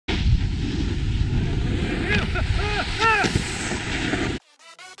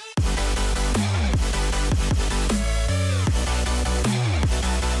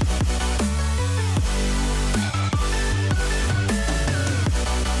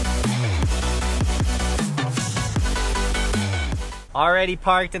Already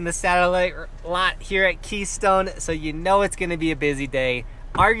parked in the satellite lot here at Keystone, so you know it's gonna be a busy day.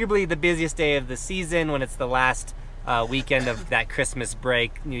 Arguably the busiest day of the season when it's the last weekend of that Christmas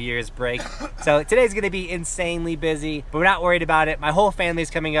break, New Year's break. So today's gonna be insanely busy, but we're not worried about it. My whole family's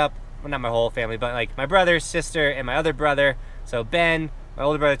coming up. Well, not my whole family, but like my brother, sister, and my other brother. So Ben, my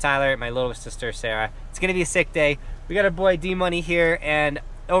older brother Tyler, my little sister Sarah. It's gonna be a sick day. We got our boy D-Money here, and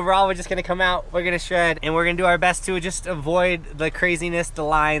overall we're just gonna come out, we're gonna shred, and we're gonna do our best to just avoid the craziness, the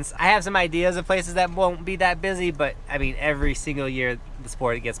lines. I have some ideas of places that won't be that busy, but I mean every single year the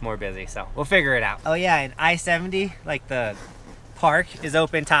sport gets more busy, so we'll figure it out. Oh yeah, and I-70, like the park, is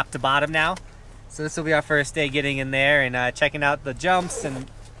open top to bottom now. So this will be our first day getting in there and checking out the jumps and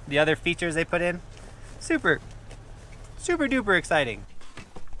the other features they put in. Super duper exciting.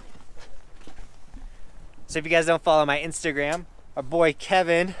 So if you guys don't follow my Instagram, our boy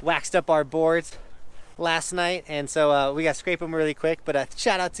Kevin waxed up our boards last night, and so we got to scrape them really quick, but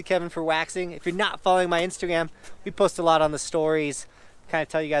shout out to Kevin for waxing. If you're not following my Instagram, we post a lot on the stories, kind of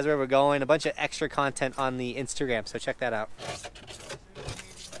tell you guys where we're going, a bunch of extra content on the Instagram, so check that out.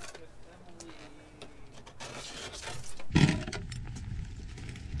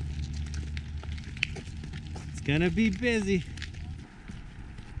 It's gonna be busy.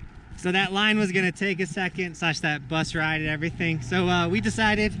 So that line was gonna take a second, slash that bus ride and everything. So we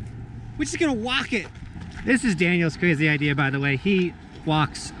decided we're just gonna walk it. This is Daniel's crazy idea, by the way. He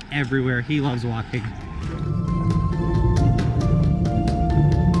walks everywhere. He loves walking.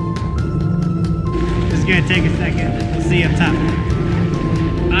 This is gonna take a second. We'll see you up top.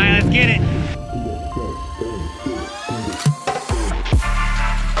 All right, let's get it.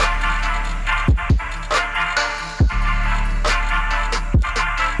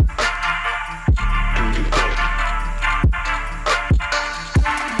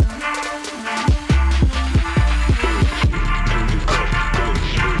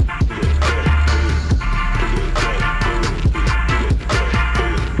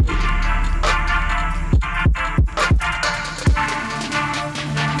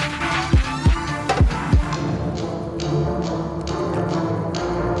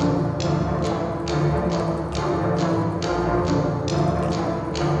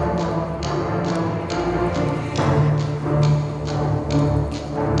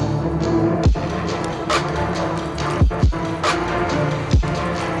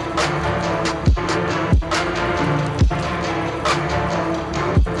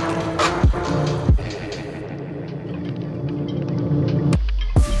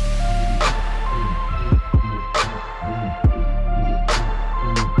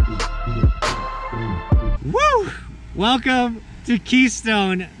 Welcome to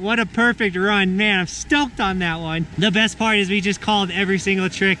Keystone. What a perfect run, man. I'm stoked on that one. The best part is we just called every single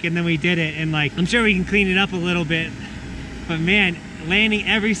trick and then we did it, and like I'm sure we can clean it up a little bit, but man, landing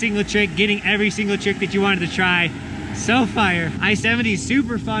every single trick, getting every single trick that you wanted to try, so fire. I-70 is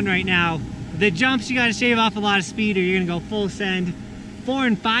super fun right now. The jumps, you gotta shave off a lot of speed or you're gonna go full send. 4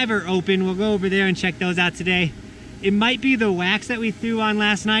 and 5 are open. We'll go over there and check those out today. It might be the wax that we threw on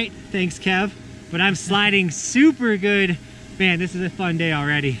last night, thanks Kev, but I'm sliding super good. Man, this is a fun day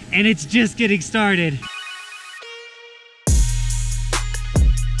already, and it's just getting started.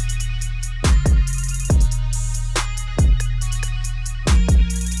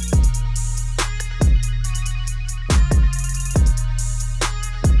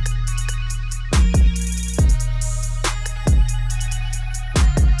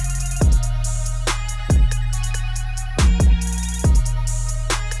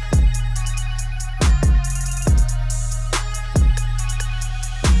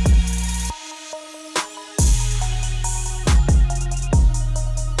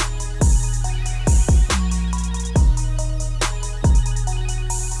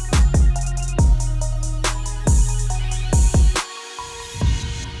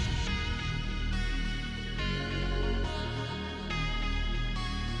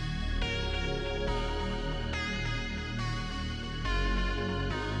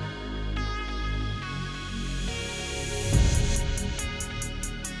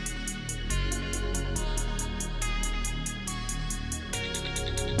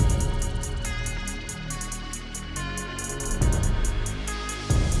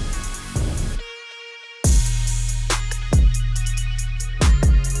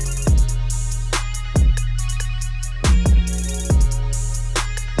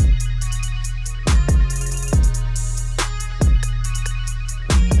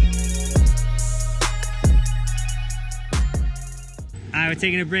 We're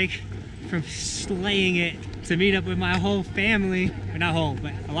taking a break from slaying it to meet up with my whole family. Or not whole,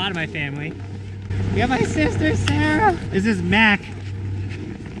 but a lot of my family. We have my sister, Sarah. This is Mac.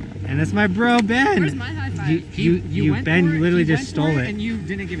 And that's my bro, Ben. Where's my high five? Ben literally just stole it. And you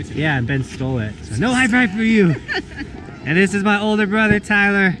didn't give it to me. Yeah, and Ben stole it. So no high five for you. And this is my older brother,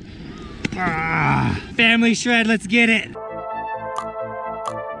 Tyler. Family shred, let's get it.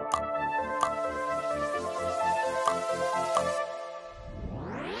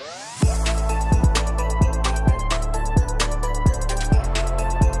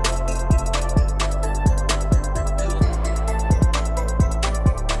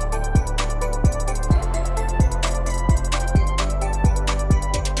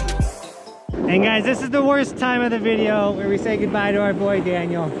 And guys, this is the worst time of the video where we say goodbye to our boy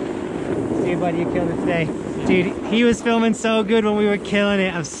Daniel. See, buddy, you killed it today. Dude, he was filming so good when we were killing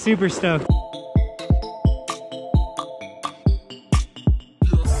it. I'm super stoked.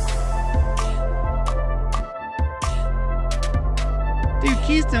 Dude,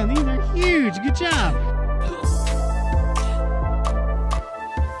 Keystone, these are huge. Good job.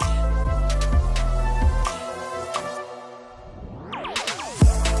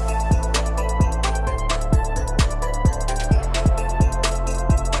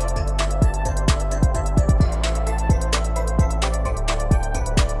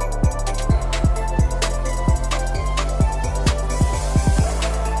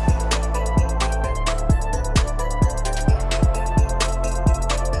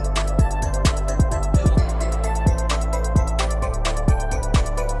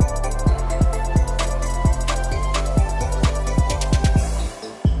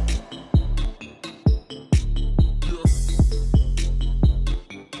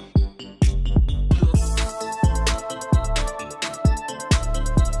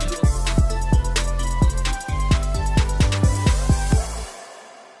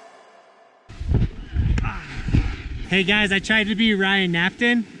 Hey guys, I tried to be Ryan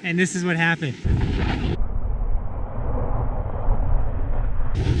Napton, and this is what happened.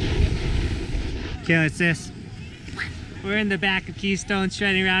 Okay, it's this. We're in the back of Keystone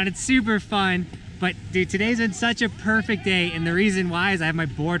shredding around. It's super fun, but dude, today's been such a perfect day, and the reason why is I have my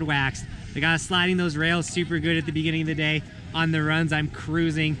board waxed. I got sliding those rails super good at the beginning of the day. On the runs, I'm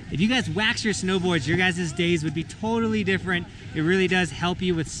cruising. If you guys wax your snowboards, your guys' days would be totally different. It really does help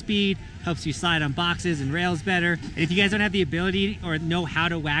you with speed, helps you slide on boxes and rails better. And if you guys don't have the ability or know how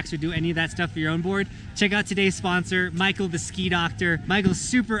to wax or do any of that stuff for your own board, check out today's sponsor, Michael the Ski Doctor. Michael's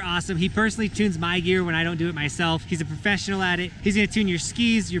super awesome. He personally tunes my gear when I don't do it myself. He's a professional at it. He's gonna tune your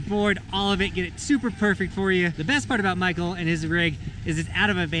skis, your board, all of it, get it super perfect for you. The best part about Michael and his rig is it's out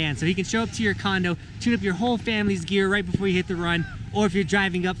of a van, so he can show up to your condo, tune up your whole family's gear right before you hit the run, or if you're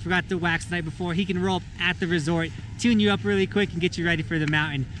driving up, forgot to wax the night before, he can roll up at the resort, tune you up really quick and get you ready for the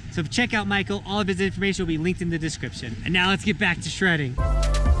mountain. So check out Michael. All of his information will be linked in the description. And now let's get back to shredding.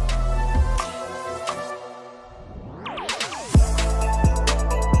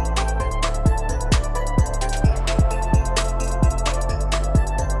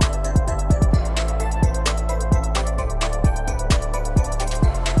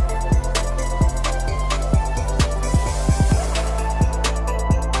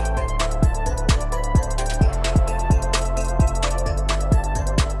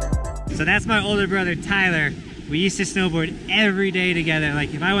 So that's my older brother, Tyler. We used to snowboard every day together.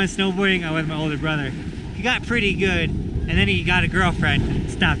 Like if I went snowboarding, I went with my older brother. He got pretty good, and then he got a girlfriend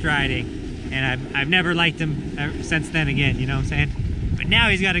and stopped riding. And I've never liked him since then again, you know what I'm saying? But now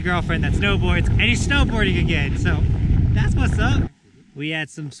he's got a girlfriend that snowboards, and he's snowboarding again. So that's what's up. We had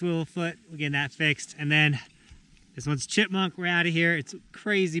some swivel foot, we're getting that fixed. And then this one's Chipmunk, we're out of here. It's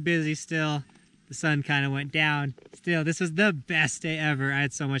crazy busy still. The sun kind of went down. Still, this was the best day ever. I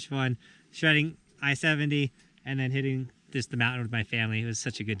had so much fun shredding I-70 and then hitting just the mountain with my family. It was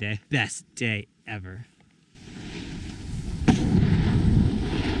such a good day. Best day ever.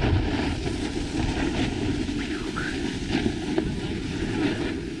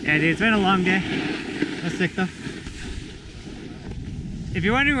 Yeah, dude, it's been a long day. That's sick though. If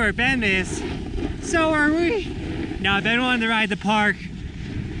you're wondering where Ben is, so are we. No, Ben wanted to ride the park,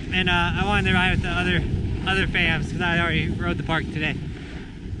 and I wanted to ride with the other fams because I already rode the park today.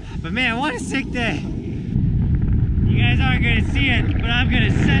 But man, what a sick day. You guys aren't gonna see it, but I'm gonna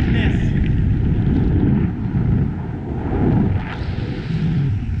send this.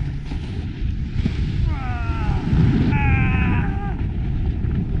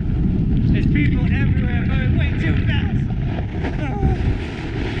 There's people everywhere, but way too fast.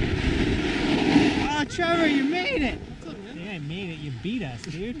 Oh, Trevor, you made it. Yeah, I made it. You beat us,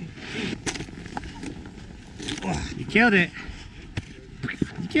 dude. You killed it.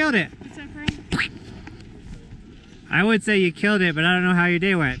 You killed it. What's up, Frank? I would say you killed it, but I don't know how your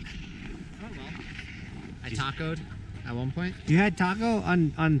day went. Oh well. I tacoed. at one point. You had taco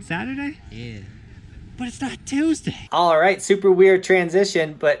on Saturday? Yeah. But it's not Tuesday. All right, super weird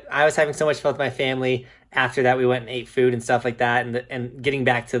transition, but I was having so much fun with my family. After that, we went and ate food and stuff like that, and getting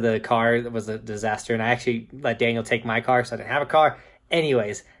back to the car was a disaster, and I actually let Daniel take my car, so I didn't have a car.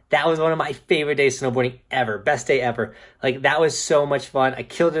 Anyways, that was one of my favorite days snowboarding ever. Best day ever. Like, that was so much fun. I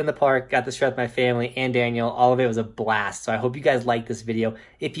killed it in the park, got to shred with my family and Daniel. All of it was a blast. So I hope you guys liked this video.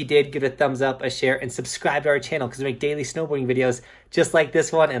 If you did, give it a thumbs up, a share, and subscribe to our channel because we make daily snowboarding videos just like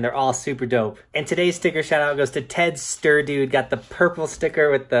this one, and they're all super dope. And today's sticker shout out goes to Ted Stir Dude. Got the purple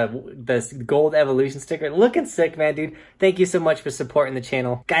sticker with the gold evolution sticker. Looking sick, man, dude. Thank you so much for supporting the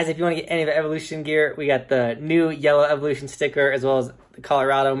channel. Guys, if you want to get any of the evolution gear, we got the new yellow evolution sticker as well as the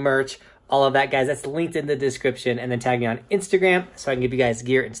Colorado merch. All of that, guys, that's linked in the description, and then tag me on Instagram so I can give you guys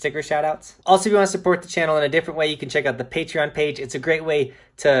gear and sticker shout outs. Also, if you want to support the channel in a different way, you can check out the Patreon page. It's a great way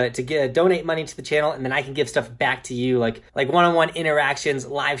to donate money to the channel, and then I can give stuff back to you, like one-on-one interactions,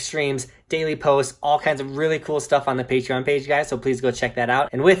 live streams, daily posts, all kinds of really cool stuff on the Patreon page, guys, so please go check that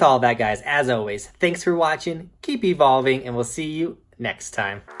out. And with all that, guys, as always, thanks for watching, keep evolving, and we'll see you next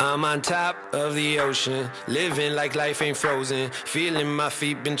time. I'm on top of the ocean, living like life ain't frozen, feeling my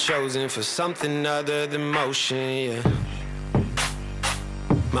feet been chosen for something other than motion, yeah.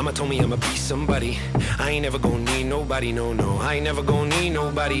 Mama told me I'ma be somebody, I ain't never gonna need nobody, no, no, I ain't never gonna need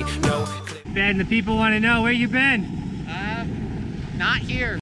nobody, no. Ben, the people want to know where you been. Not here.